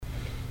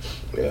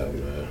Yeah,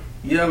 man.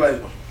 Yeah,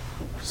 like,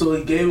 so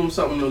he gave him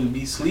something to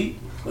be asleep,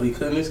 so he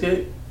couldn't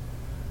escape.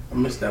 I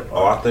missed that part.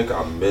 Oh, I think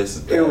I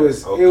missed that. It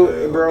was,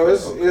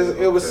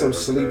 it was some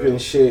sleeping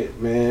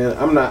shit, man.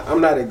 I'm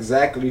not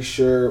exactly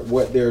sure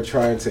what they're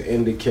trying to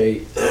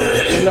indicate.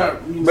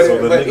 But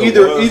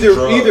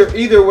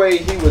either way,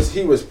 he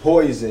was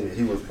poisoned.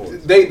 He was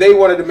poisoned. They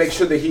wanted to make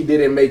sure that he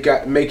didn't make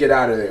it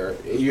out of there,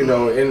 you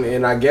know.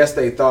 And I guess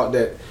they thought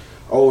that,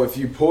 oh, if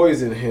you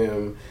poison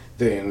him,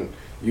 then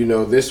you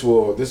know this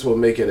will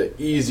make it an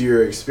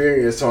easier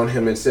experience on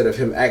him instead of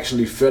him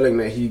actually feeling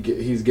that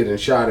he's getting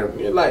shot. And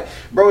you're like,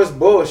 bro, it's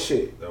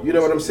bullshit. You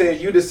know what I'm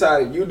saying? You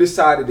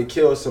decided to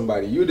kill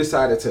somebody. You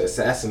decided to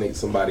assassinate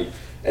somebody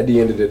at the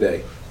end of the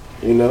day.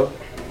 You know.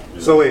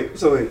 So wait.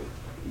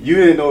 You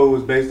didn't know it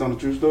was based on a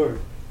true story?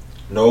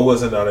 No, it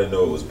wasn't. I didn't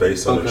know it was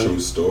based on a true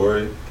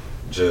story.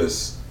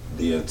 Just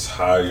the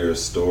entire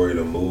story of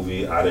the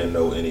movie, I didn't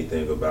know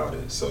anything about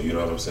it. So you know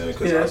what I'm saying?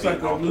 Yeah, it's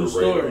like a new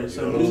story. It's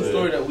a new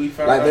story that we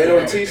found. Like they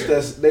don't teach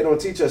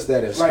us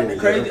that in school. Like the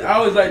crazy, I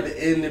always like the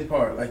ending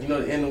part. Like, you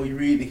know, the ending when you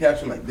read the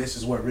caption, like, this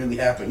is what really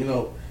happened. You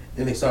know,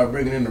 then they start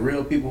bringing in the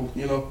real people.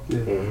 You know,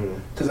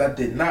 because I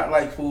did not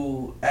like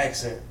Fool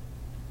accent.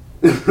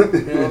 You know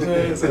what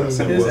I'm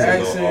saying? His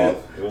accent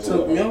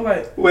took me. I'm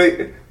like,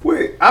 wait.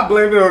 I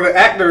blamed it on the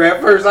actor at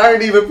first. I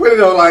didn't even put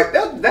it on like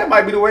that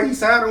might be the way he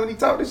sounded when he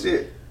talked this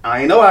shit.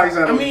 I ain't know how he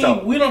sounded when he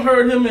talked. We don't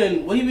heard him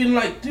in. Well, he been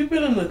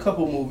in a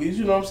couple movies.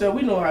 You know what I'm saying?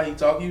 We know how he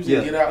talk. He was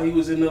in Get Out. He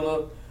was in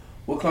the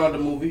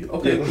Wakanda movie.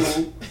 Okay, cool.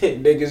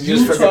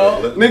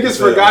 Niggas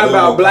forgot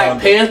about Black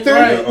Panther.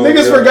 Right.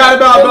 Niggas forgot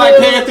about Black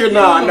Panther.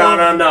 No.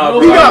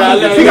 He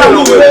got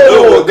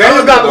movies.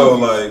 Daniel got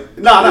movies.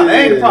 That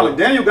ain't the problem.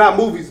 Daniel got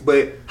movies,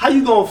 but how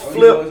you gonna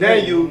flip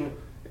Daniel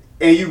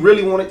and you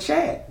really wanted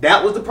Chad?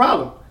 That was the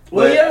problem.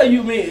 Well, I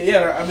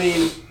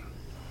mean.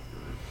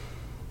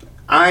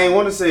 I ain't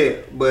want to say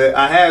it, but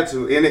I had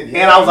to, and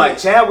I was like,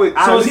 Chadwick.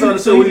 So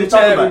he's a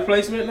Chad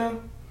replacement now.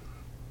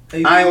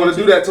 I ain't want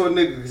to do that to a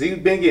nigga because he's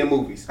been getting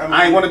movies.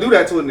 I ain't want to do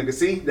that to a nigga.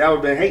 See, that would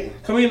have been hating.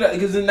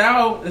 Because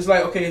now it's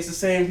like, okay, it's the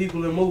same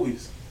people in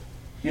movies.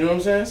 You know what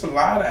I'm saying? It's a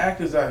lot of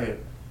actors out here.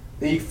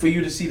 And for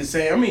you to see the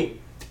same, I mean,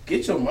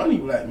 get your money,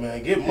 black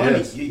man. Get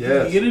money. You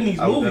get in these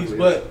movies,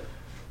 but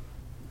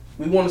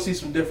we want to see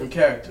some different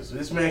characters.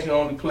 This man can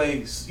only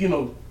play, you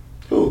know.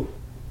 Who?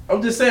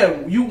 I'm just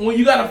saying,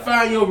 you gotta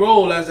find your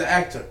role as an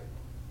actor.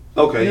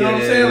 Okay, you know what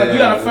I'm saying? Like you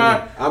gotta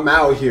find. I'm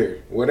out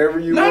here. Whatever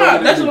you. Nah,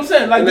 that's what I'm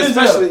saying. Like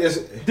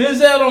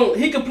Denzel don't.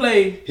 He could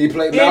play. He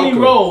played any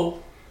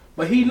role,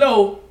 but he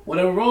know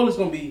whatever role it's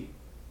gonna be.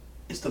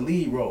 It's the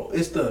lead role.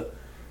 It's the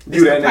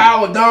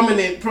power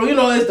dominant. You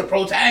know, it's the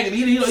protagonist.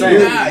 You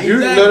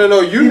know,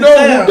 no. You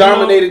know who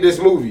dominated this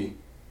movie.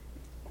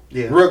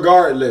 Yeah.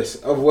 Regardless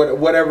of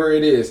whatever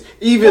it is,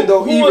 who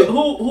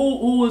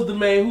was the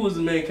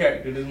main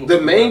character in this movie? The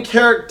main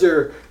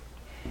character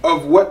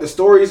of what the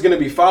story is going to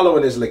be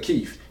following is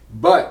Lakeith,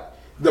 but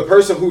the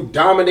person who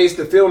dominates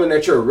the film and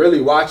that you're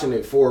really watching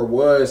it for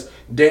was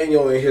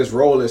Daniel in his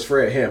role as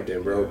Fred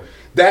Hampton, bro.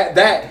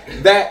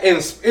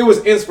 It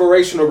was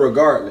inspirational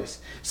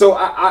regardless. So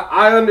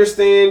I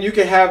understand you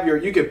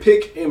can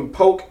pick and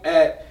poke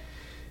at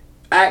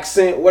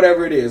accent,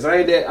 whatever it is. I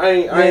ain't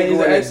his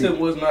accent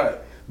was not.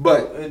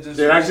 But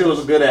it actually was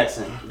a good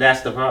accent.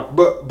 That's the problem.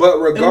 But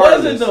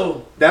regardless, it wasn't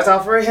though. That's how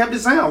Fred Hampton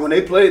sound when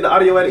they played the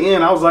audio at the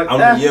end. I was like,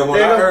 when I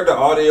heard the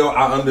audio,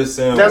 I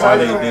understand why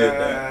they did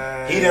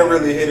that. He didn't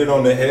really hit it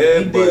on the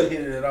head, he didn't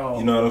hit it at all.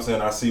 You know what I'm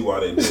saying? I see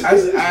why they did it.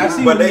 I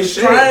see what they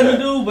trying to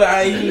do, but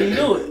I didn't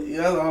do it. You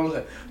know what I'm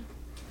saying?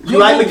 You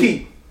like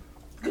Lakeith?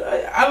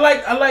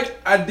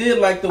 I did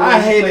like the way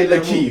I hated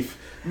Lakeith.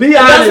 Be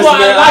honest,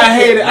 man. I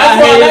hated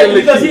Lakeith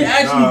because he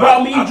actually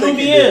brought me. He drew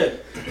me in.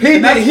 He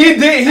did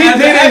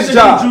his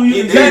job.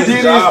 He did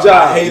his job.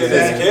 I hated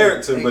his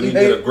character, but he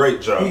did a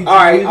great job. All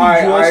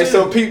right.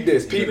 So peep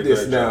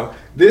this now.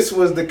 This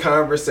was the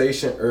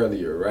conversation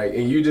earlier, right?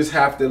 And you just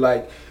have to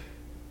like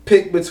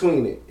pick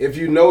between it. If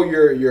you know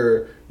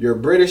your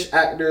British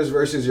actors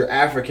versus your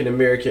African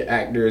American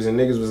actors, and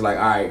niggas was like,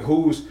 all right,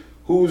 who's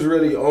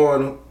really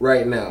on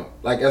right now?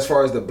 Like as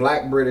far as the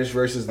Black British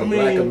versus the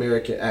Black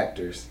American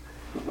actors.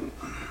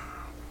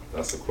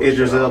 That's a question.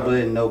 Idris Elba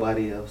and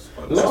nobody else.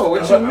 No,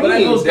 what you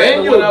mean?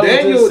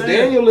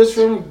 Daniel is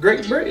from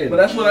Great Britain. But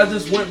that's what I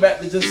just went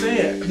back to just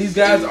saying. These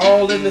guys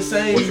all in the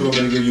same. What you want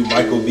me to give you,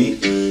 Michael B?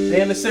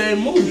 They in the same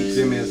movies.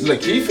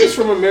 Lakeith is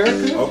from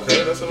America.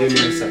 Okay, that's what I'm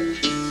saying.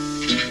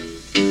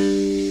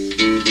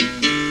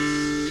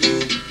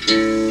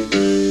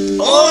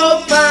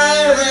 All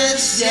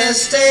pirates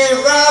just a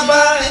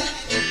robber.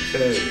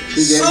 Okay.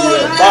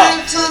 Sold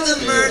land to the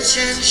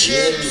merchant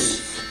ships.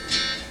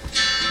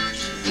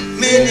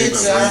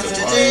 Minutes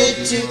after they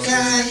took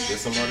I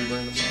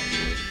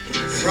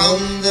from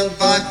the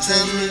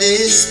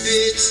bottomless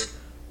pit.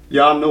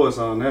 Y'all know what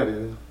song that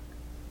is.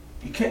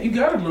 You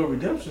gotta know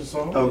Redemption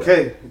song.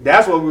 Okay,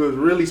 that's what we was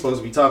really supposed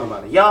to be talking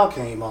about. Y'all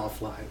came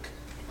off like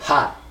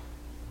hot.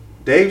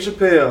 Dave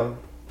Chappelle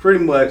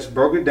pretty much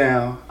broke it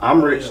down.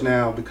 I'm rich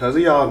now because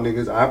of y'all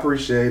niggas. I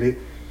appreciate it.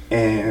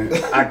 And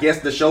I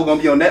guess the show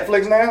gonna be on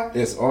Netflix now.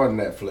 It's on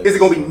Netflix. Is it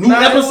gonna be new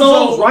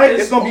episodes? Right?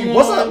 It's gonna be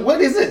what's up? What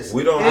is this?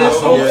 We don't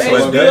It's know on yet,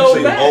 but HBO that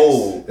shit Max.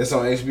 old. It's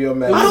on HBO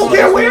Max. I don't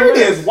care where it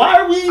is. Why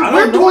are we? I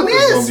We're don't know doing if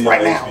it's this gonna be right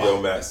on now.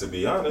 HBO Max, to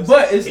be honest.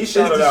 But it's He the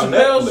shot it out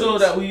Chappelle Netflix. show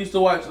that we used to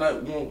watch. Like,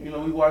 you know,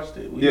 we watched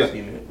it. We Yeah.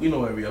 seen it. We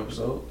know every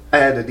episode. I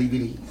had the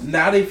DVD.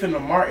 Now they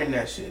finna Martin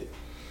that shit.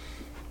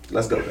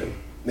 Let's go, baby.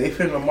 They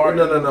finna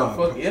Martin. No.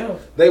 Fuck yeah.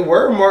 They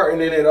were Martin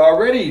in it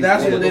already.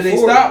 That's what they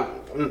before. stopped.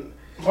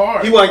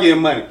 Hard. He wasn't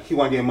getting money. He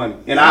wasn't getting money.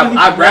 And Now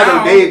I'd rather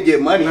now- Dave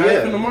get money. now they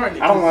Yeah. finna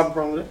Martin. I don't have a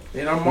problem with that.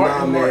 And I'm Martin.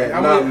 Nah, Martin. man.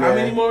 How Nah,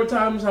 many man. more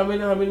times? How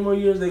many more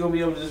years they gonna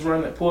be able to just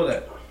run that? Pull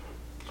that.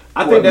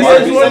 I What, think that's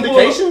Martin gonna be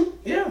syndication.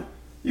 Yeah.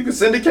 You can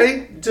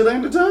syndicate to the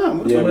end of time.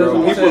 What the Yeah, fuck bro.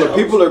 is wrong with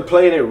People are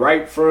playing it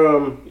right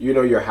from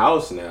your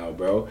house now,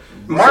 bro.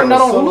 Martin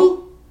not on Hulu?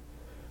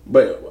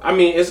 But I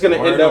mean, it's gonna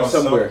Martin end up on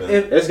somewhere. something.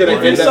 It's gonna If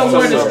end it's up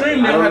somewhere to somewhere.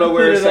 stream, they I don't have know to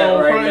where put it's it at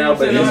on right Prime. now, but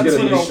They it's have to gonna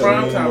put be it on prime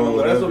streamed time. or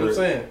That's what I'm whatever.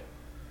 saying.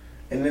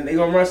 And then they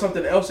gonna run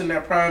something else in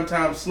that prime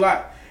time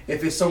slot.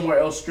 If it's somewhere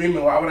else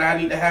streaming, why would I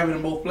need to have it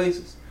in both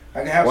places? I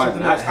can have Why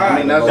something not? else I high.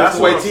 mean, That's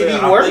the way what I'm TV saying.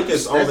 I works. think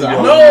it's only That's-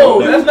 on No,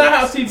 Netflix. that's not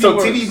how TV So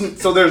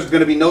works. so there's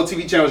gonna be no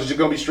TV channels. It's just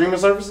gonna be streaming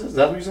services. Is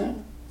that what you're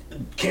saying?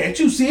 Can't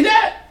you see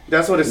that?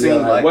 That's what it Yeah,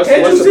 seems like. what's-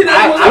 Can't what's you the- see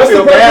that? I What's feel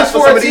the bad purpose for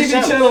for some a of these TV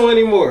channels. channel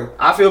anymore?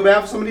 I feel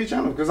bad for some of these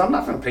channels because I'm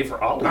not gonna pay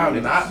for all of them.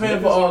 I'm not paying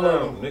for all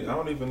of them. I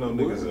don't even know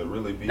niggas that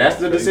really be. That's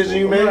on the decision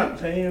you cable. made? I'm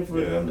not paying for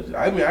Yeah. them.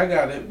 I mean, I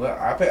got it, but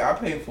I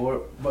pay for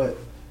it. But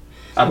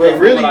I pay But for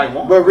really, what I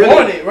want. but really,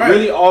 Want it, right.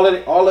 really,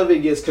 all of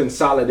it gets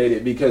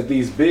consolidated because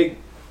these big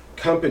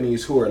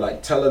companies who are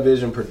like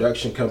television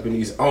production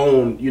companies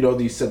own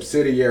these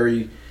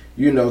subsidiary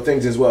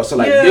things as well. So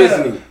like Yeah.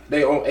 Disney,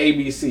 they own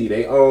ABC,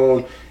 they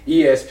own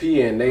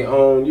ESPN, they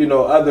own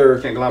other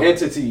Conglomerate.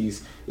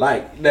 entities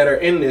like that are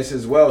in this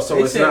as well. So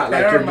they it's said not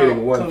like you're Paramount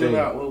getting one coming thing.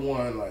 out with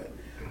one. Like,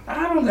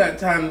 I don't got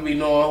time to be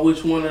knowing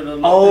which one of the.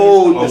 Oh,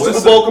 Oh, the it's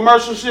Super Bowl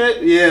commercial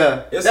shit?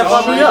 Yeah. It's That a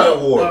fucked me streaming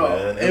up. war, No, man.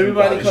 everybody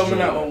Everybody's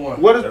coming out streaming. with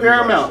one. What is Everybody's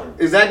Paramount? streaming.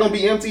 Is that gonna be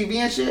MTV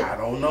and shit? I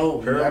don't know.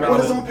 Paramount. You What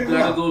is gotta, on you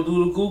Paramount? gotta go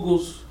do the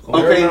Googles. Go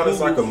Okay. do Paramount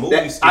is like a movie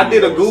I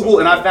did a studio or Google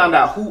and I something. found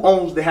out who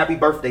owns the Happy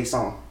Birthday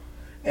song.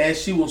 And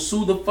she will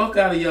sue the fuck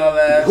out of y'all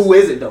ass. Who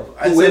is it though?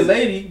 It's Who a is it?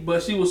 lady,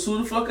 but she will sue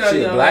the fuck out She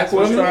of a y'all black ass. for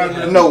woman? trying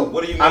to- No,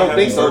 What do you mean I don't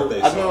Happy think so.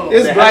 Birthday I song? know.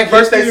 It's The Black Happy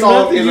Birthday History song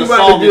Month, is you a about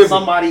to song that give-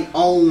 somebody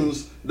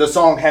owns the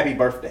song Happy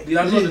Birthday.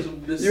 Y'all know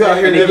this You out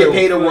here And they get living-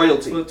 paid a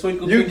royalty. For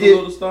Twinkle You Twinkle get-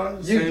 Little Star,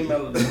 you- same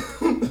melody.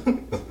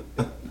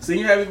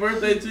 Sing happy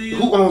birthday to you.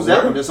 Who owns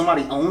that one? Does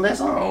somebody own that I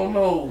song? don't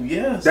know.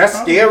 Yes. That's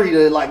probably. scary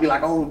to like be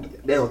like, oh,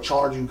 they'll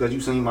charge you because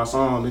you sing my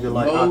song. Nigga,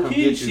 like, I'll Low come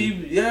key, get you.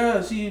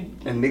 she.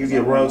 And niggas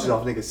get royalties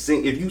off niggas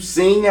sing. If you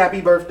sing Happy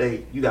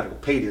Birthday, you gotta go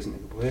pay this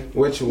nigga, boy.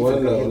 Which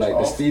one though? Like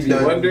the Stevie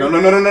The- Wonder?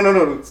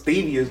 No.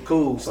 Stevie is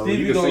cool, so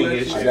Stevie you can gonna sing let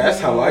his you- shit. That's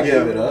how I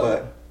give it up.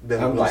 But the,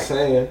 I'm like, just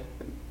saying.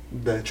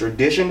 the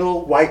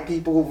traditional white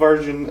people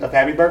version of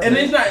Happy Birthday. And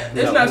it's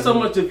No. not so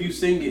much if you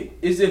sing it.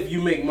 It's if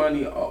you make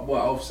money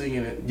off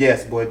singing it.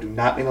 Yes, boy, do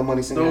not make no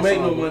money singing Don't that make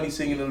song. no money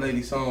singing the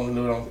lady song and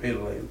don't pay the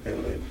lady. Pay the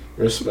lady.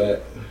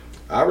 Respect.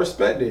 I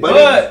respect it.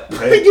 But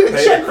Pay, Get a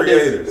pay check the for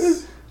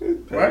this.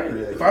 creators. right,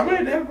 if I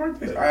made that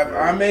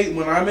birthday,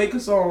 when I make a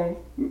song.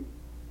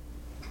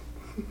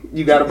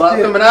 You gotta buy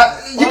them, and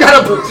you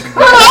gotta. Look,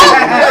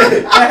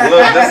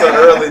 that's an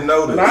early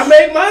notice. When I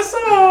make my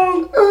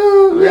song,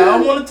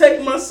 y'all want to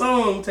take my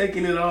song,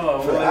 taking it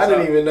off. I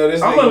didn't even know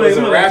this I'm nigga gonna was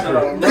make a my rapper.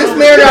 song. This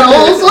man got a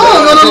whole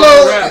song on the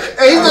low.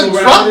 Hey, he just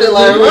dropped it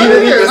like He right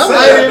didn't here. even I'm say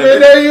like, I didn't even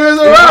know you was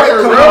a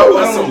rapper, Come bro. on,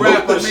 I that's don't some rap,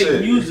 I Luther make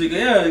shit. music.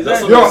 Yeah, That's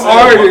exactly. what You're I'm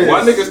saying. artist. Why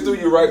niggas threw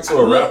you right to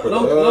a rapper? though?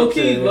 Low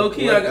Okay.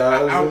 key.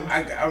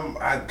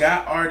 I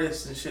got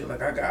artists and shit. Like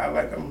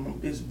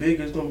it's big.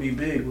 It's gonna be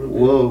big. Real big.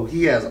 whoa,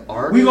 he has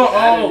art. We gonna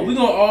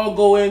all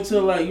go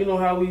into like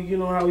how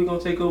we gonna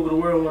take over the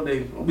world one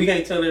day. We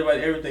can't tell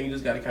everybody everything. You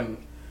just gotta kind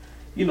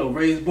of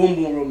raise boom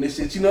boom room this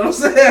shit. You know what I'm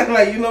saying?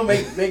 Like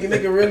make a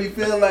nigga really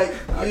feel like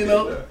I get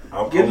that.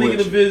 I'm get nigga with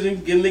the you.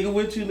 vision, get nigga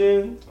with you.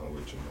 Then I'm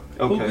with you,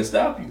 man. who can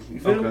stop you? You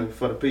feel me? Okay,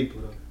 for the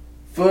people.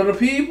 For the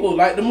people,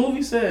 like the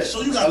movie said.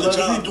 So you I got the love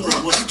job people.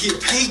 doing what? You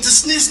get paid to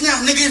snitch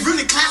now? Nigga, it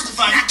really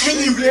classified. I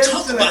can't even really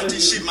talk about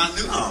this shit, my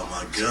nigga. Oh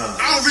my God.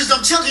 I don't risk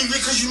I'm telling you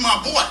because you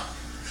my boy.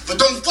 But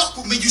don't fuck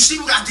with me. You see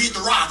what I did to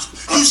Roger.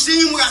 You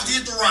seen what I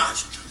did to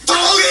Roger. 40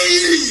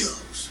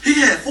 years. He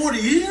had 40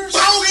 years?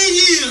 40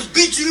 years,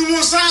 bitch. You didn't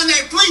want to sign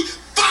that plea?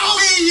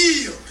 40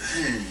 years.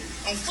 Dang.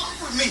 Don't fuck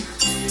with me.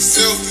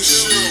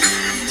 Selfish shit.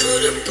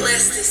 Buddha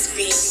bless this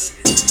bitch.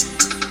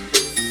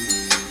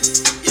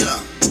 Yeah,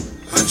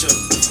 huncho.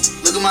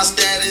 Look at my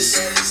status.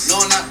 No,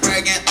 I'm not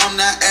bragging, I'm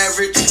not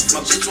average.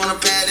 My bitch want a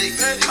paddock.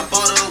 I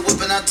bought her a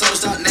whip and I told her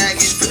stop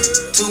nagging.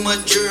 Too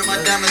much jewelry, my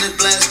diamond is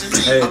blasting.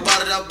 Hey, I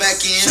bought it out back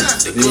in.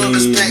 The club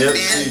is packed in.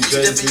 Nipsey You step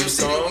in Jay-Z your city, we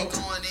song?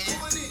 going in.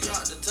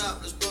 Drop the top,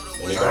 let's blow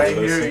the Anybody I ain't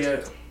hear listen? it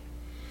yet.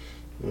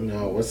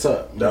 No, what's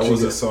up? That What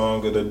was you a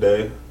song of the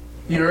day.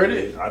 You heard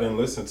it? I didn't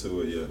listen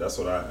to it yet. That's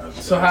what I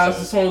So how's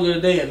the song of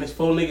the day? And there's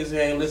 4 niggas who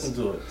ain't listen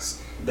to it.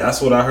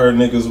 That's what I heard.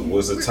 Niggas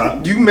was a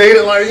top. You made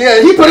it like,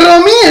 yeah, he put it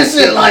on me and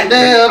shit. Like,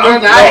 damn, I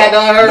had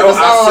not heard the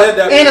song. I said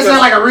that and it sounded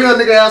like a real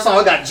nigga ass song.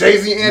 It got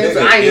Jay-Z in it.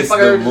 So I ain't even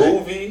fucking heard the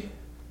movie.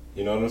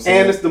 You know what I'm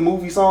saying? And it's the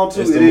movie song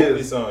too. It's the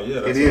movie song.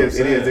 Yeah, that's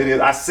it is.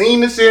 I seen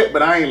the shit,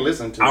 but I ain't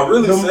listened to it. I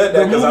really said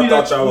that because I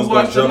thought y'all was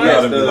gonna jump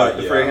out and be like,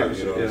 yeah,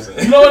 you know what I'm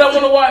saying? You know what I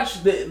want to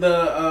watch?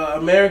 The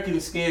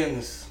American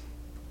Skins.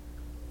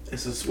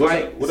 It's a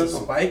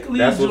Spike Lee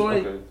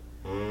joint,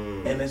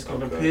 and it's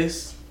gonna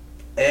piss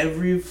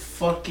every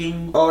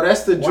fucking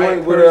that's the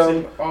joint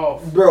with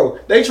off. Bro,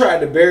 they tried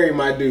to bury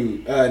my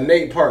dude,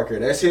 Nate Parker.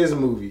 That's his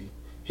movie.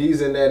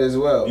 He's in that as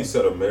well. You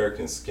said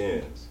American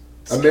Skins.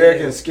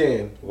 American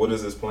Skin. What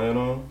is this playing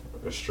on?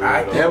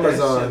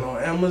 Amazon.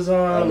 On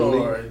Amazon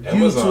or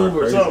YouTube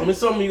or something. It's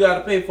something you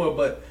gotta pay for.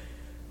 But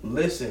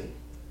listen,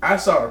 I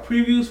saw the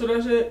previews for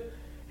that shit,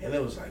 and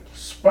it was like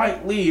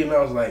Spike Lee, and I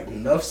was like,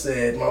 enough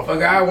said,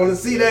 motherfucker. I want to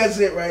see that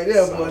shit right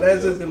there, boy.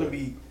 That's just gonna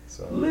be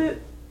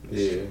lit.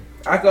 Yeah.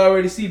 I can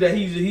already see that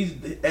he's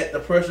at the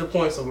pressure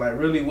points of like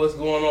really what's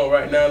going on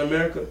right now in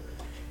America.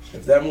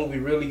 If that movie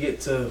really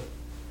get to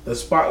the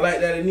spotlight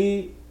that it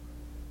need.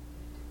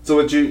 So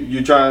what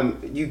you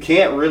trying? You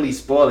can't really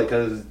spoil it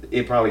because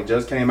it probably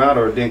just came out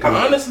or it didn't come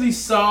out. I honestly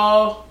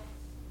saw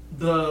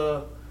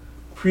the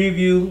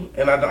preview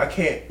and I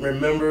can't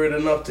remember it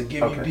enough to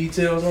give you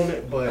details on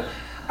it, but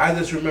I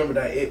just remember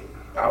that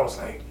I was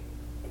like,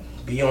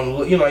 be on the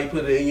look. You know, you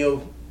put it in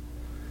your.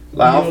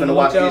 Like I'm finna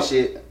watch this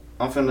shit.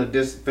 I'm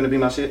finna be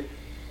my shit.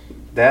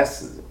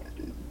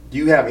 Do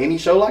you have any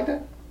show like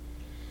that?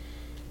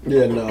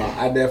 Yeah, no,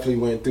 I definitely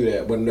went through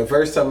that. But the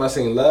first time I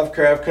seen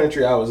Lovecraft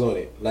Country, I was on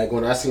it. Like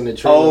when I seen the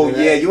trailer. Oh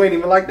yeah, you ain't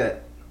even like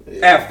that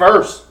at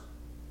first.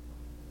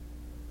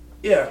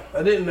 Yeah,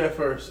 I didn't at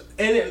first,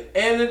 and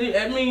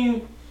I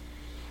mean,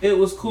 it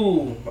was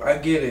cool. I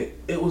get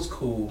it. It was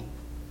cool.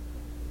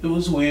 It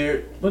was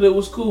weird, but it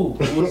was cool.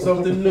 It was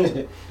something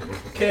new.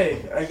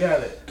 Okay, I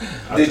got it.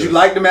 Did you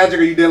like the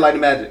magic or you didn't like the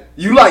magic?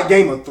 You like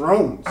Game of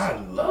Thrones. I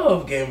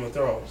love Game of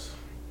Thrones.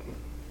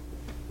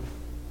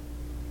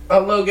 I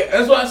love it.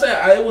 That's why I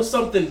said it was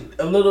something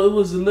a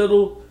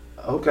little.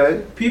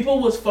 Okay. People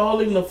was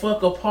falling the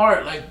fuck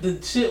apart. Like the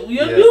shit.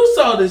 You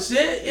saw the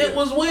shit. It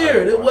was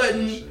weird. It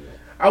wasn't.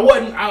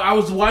 I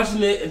was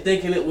watching it and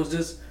thinking it was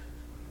just,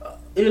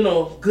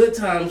 good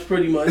times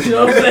pretty much. You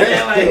know what I'm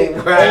saying?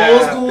 Like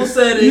old school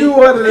setting.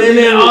 And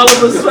then all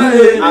of a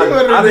sudden,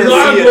 I didn't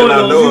see it and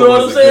I know you know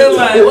what I'm saying?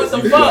 Like what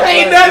the fuck?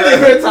 Ain't nothing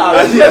good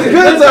times.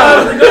 Good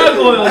times.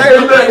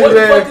 Hey, what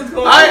the fuck is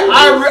going on?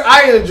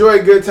 I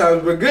enjoy Good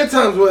Times, but Good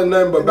Times wasn't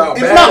nothing but about.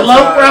 It's not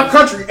Lovecraft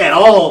Country at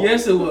all.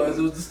 Yes, it was.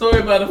 It was the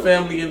story about a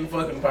family in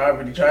fucking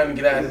poverty trying to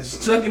get out of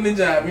this, stuck the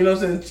job. You know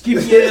what I'm saying?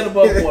 Keeping your head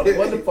above water.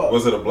 What the fuck?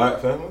 Was it a black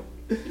family?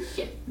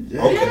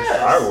 Yeah. Okay.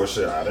 Yes. I wish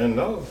I didn't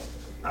know.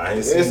 I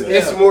ain't seen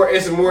it's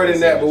more than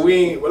that, but we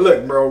ain't.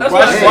 Look, bro, watch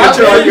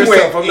it on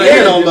yourself. I'm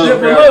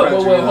not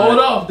but hold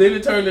off. Then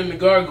it turned into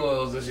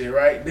Gargoyles and shit,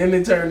 right? Then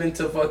it turned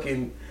into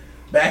fucking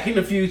Back in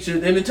the Future.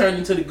 Then it turned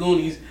into the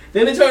Goonies.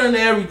 Then it turned into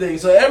everything.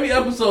 So every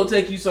episode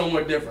take you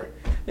somewhere different.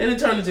 Then it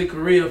turned into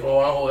Korea for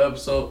one whole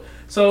episode.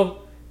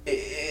 So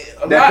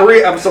that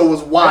Korea episode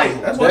was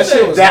wild. That's what I'm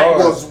saying. That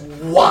was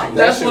wild.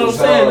 That's what I'm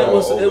saying.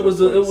 It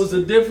was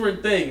a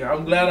different thing.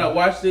 I'm glad I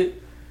watched it.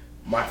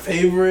 My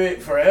favorite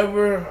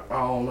forever? I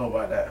don't know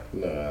about that.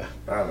 Nah,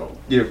 I don't.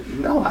 Yeah,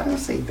 no, I didn't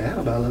say that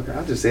about Lucker.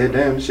 I just said,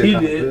 damn, this shit he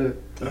kind of did.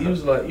 good. He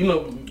was like,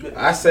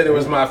 I said it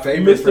was my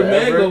favorite. Mr.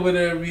 Forever. Meg over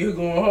there be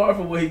going hard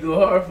for what he go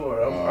hard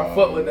for. I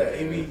fuck with that.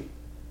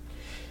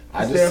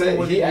 I just said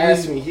he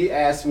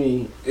asked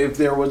me if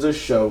there was a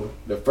show.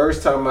 The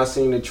first time I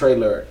seen the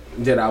trailer,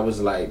 that I was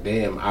like,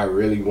 damn, I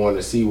really want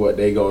to see what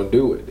they gonna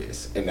do with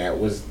this, and that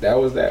was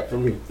that for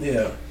me.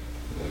 Yeah.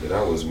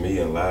 That was me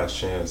and Last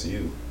Chance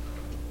U.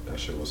 That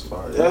shit was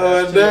fire.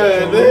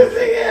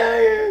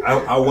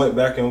 I went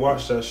back and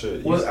watched that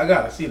shit. I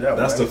gotta see that.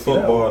 That's the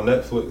football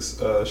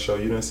Netflix show.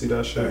 You didn't see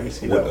that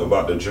shit?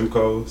 About the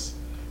JUCOs?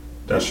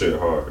 That shit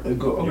hard. You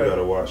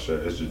gotta watch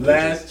that. It's just,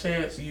 Last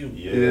Chance U.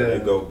 Yeah, they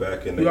go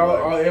back and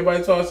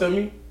everybody talks to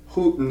me?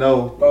 Who?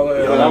 No. Oh,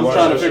 but I'm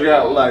trying to figure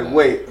out, like,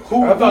 wait,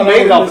 who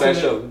made it off of that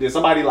show? Did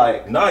somebody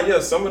like?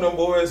 Some of them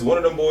boys. One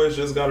of them boys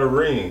just got a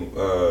ring.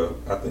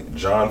 I think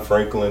John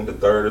Franklin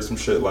III or some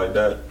shit like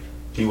that.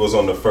 He was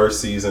on the first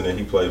season and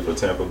he played for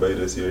Tampa Bay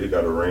this year. He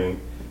got a ring.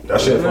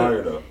 That shit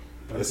fire though.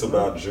 It's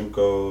about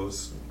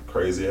JUCOs,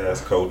 crazy ass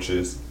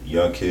coaches,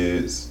 young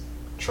kids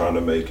trying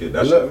to make it.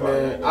 That shit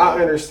fire. Man, I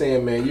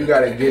understand, man. You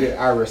gotta get it.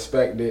 I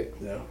respect it.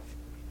 Yeah.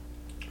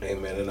 Hey,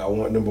 man, and I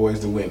want them boys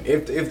to win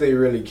if they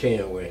really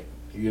can win.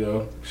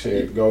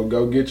 Shit,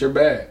 go get your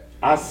bag.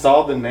 I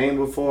saw the name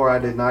before. I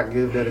did not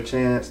give that a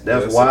chance.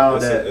 That's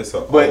wild. It's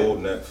an old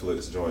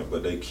Netflix joint,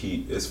 but they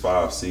keep it's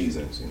 5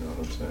 seasons. You know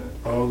what I'm saying?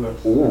 Oh,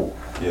 okay. Ooh.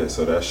 Yeah,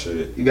 so that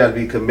shit. You got to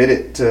be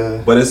committed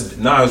to. But it's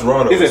raw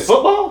though. Is it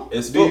football?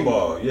 It's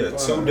football. Yeah,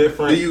 2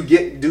 different.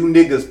 Do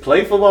niggas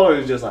play football or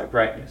is it just like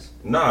practice?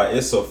 Nah,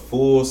 it's a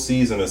full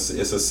season. It's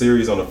a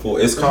series on the full.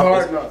 It's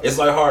Hard Knocks. It's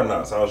like Hard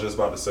Knocks. I was just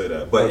about to say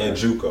that, but in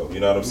JUCO. You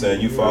know what I'm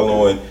saying? You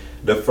following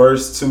the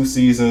first 2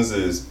 seasons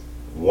is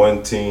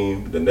one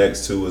team. The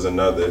next 2 is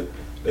another.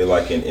 They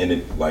like in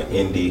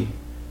Indy.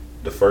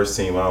 The first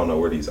team, I don't know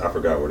where I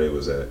forgot where they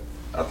was at.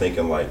 I think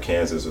in like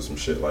Kansas or some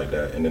shit like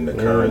that. And then the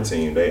current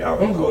team, they out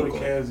in Oakland. To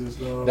Kansas,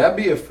 though.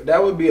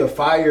 That would be a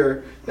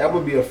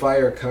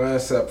fire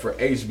concept for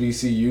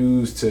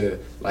HBCUs to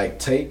like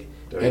take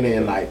and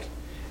then like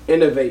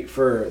innovate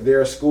for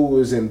their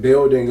schools and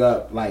building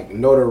up like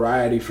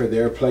notoriety for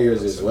their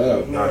players as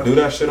well. Nah, do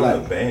that shit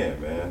on the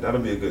band, man.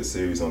 That'll be a good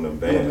series on the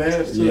band.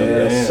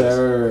 Yes,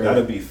 sir.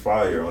 That'll be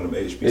fire on them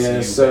HBCU.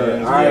 Yes, sir.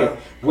 bands. All right,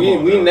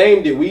 we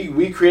named it.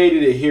 We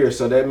created it here,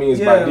 so that means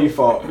by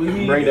default,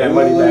 bring that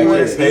money back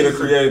here. Pay the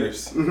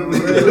creators. bring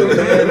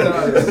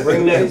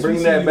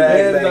that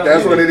bag back.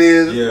 That's what it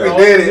is. Yeah.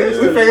 We did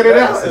it. We figured it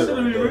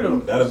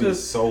out. That'll be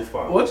so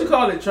fire. What you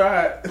call it?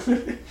 Try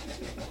it.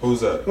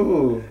 Who's that?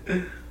 Ooh.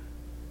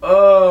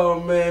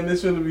 Oh man,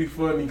 this gonna be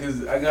funny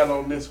because I got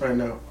on this right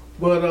now.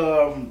 But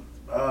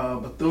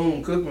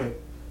Bethune-Cookman,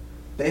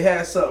 they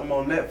had something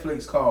on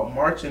Netflix called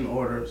Marching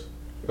Orders.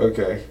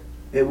 Okay.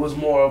 It was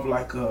more of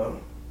like a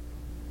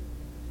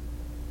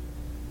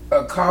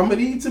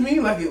comedy to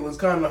me, like it was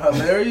kind of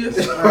hilarious.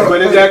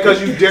 But is that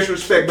because you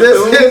disrespect This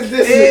is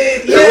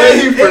the way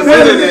he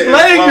presented it.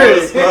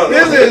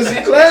 This is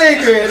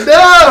flagrant.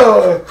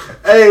 No.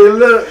 Hey,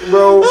 look,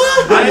 bro.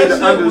 I need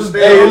to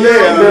understand. Hey,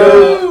 look,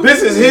 bro.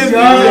 This is his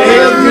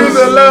views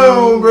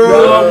alone,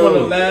 bro. Y'all want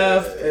to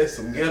laugh at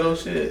some ghetto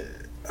shit?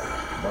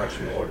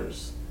 Marching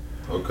Orders.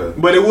 Okay.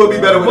 But it would be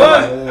better with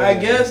But I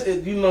guess the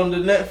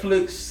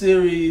Netflix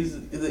series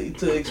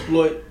to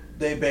exploit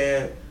their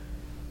band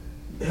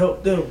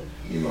help them,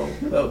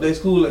 help their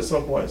school at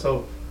some point.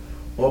 So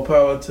more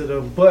power to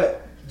them.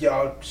 But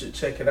y'all should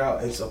check it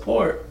out and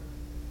support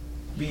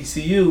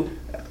BCU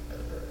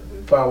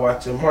by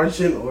watching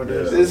Marching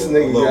Orders. This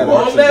nigga got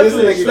on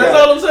Netflix. That's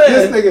all I'm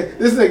saying.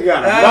 This nigga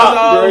got a That's rock,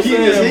 all bro. I'm He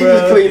saying, just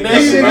bro. cleaned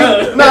that shit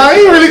up. Nah, he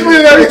ain't really clean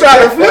it up. He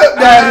tried to flip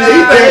that.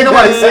 He think ain't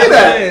nobody say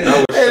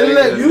that. Hey,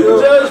 look,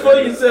 You judge for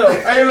yourself.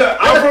 Hey, look,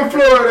 I'm from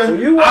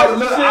Florida. You watch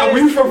the shit.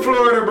 We from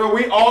Florida, bro.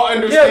 We all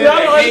understand Yeah,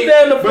 y'all the hate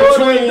understand the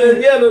Florida,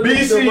 between the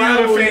BCU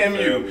rivalry. and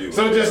FAMU.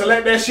 So just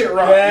let that shit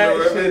rock. That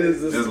bro. shit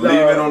is a Just star.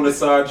 leave it on the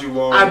side you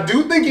want. I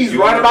do think he's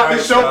You right on about the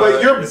this right show, but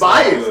side, you're it's all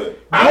biased. good.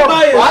 I'm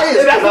biased.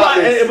 And that's about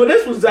why, this. but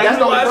this was That's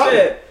exactly not what the I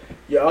said.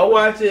 Y'all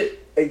watch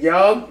it and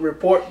y'all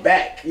report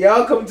back.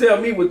 Y'all come tell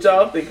me what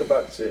y'all think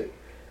about the shit.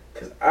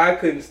 Cause I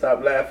couldn't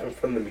stop laughing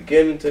from the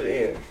beginning to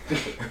the end.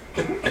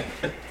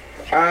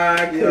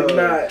 I could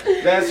not.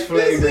 That's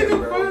flagrant,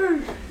 bro.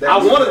 I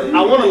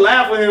want to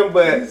laugh with him,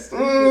 but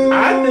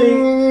I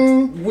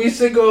think we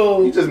should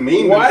go You just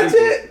mean watch to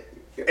it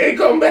and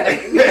come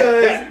back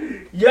because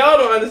y'all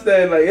don't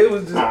understand. Like it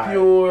was just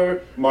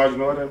pure,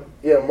 Marching Order.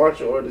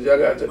 marching orders. Y'all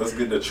got to. Let's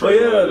get the But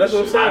trailer. yeah, that's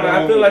what I'm saying.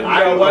 I feel like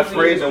I'm y'all watching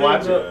afraid these to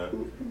watch streams up,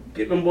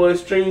 get them boys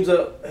streams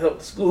up, help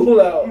the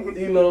school out. Look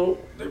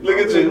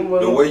at you.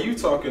 The way you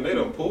talking, they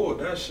done pulled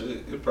that shit.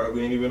 It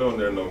probably ain't even on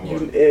there no more.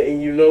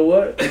 And you know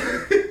what?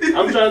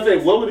 I'm trying to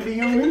think, what would it be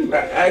on? I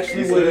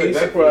actually He wouldn't be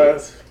said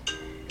surprised.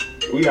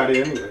 We got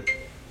it anyway.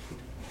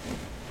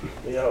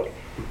 Yo.